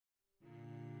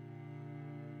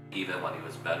Even when he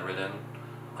was bedridden,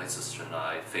 my sister and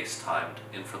I FaceTimed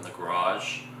in from the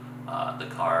garage, the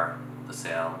car, the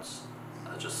sounds,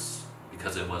 just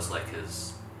because it was like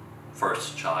his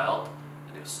first child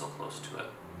and he was so close to it.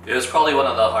 It was probably one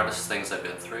of the hardest things I've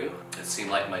been through. It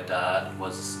seemed like my dad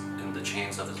was in the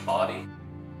chains of his body.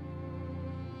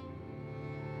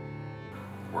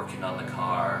 Working on the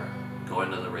car,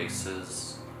 going to the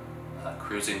races,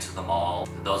 cruising to the mall.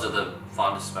 Those are the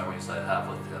fondest memories I have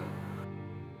with him.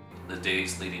 The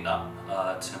days leading up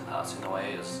to him passing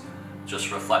away is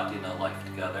just reflecting on life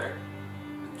together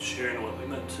and sharing what we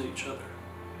meant to each other.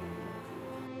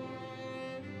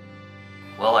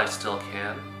 While I still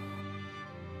can,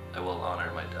 I will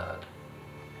honor my dad.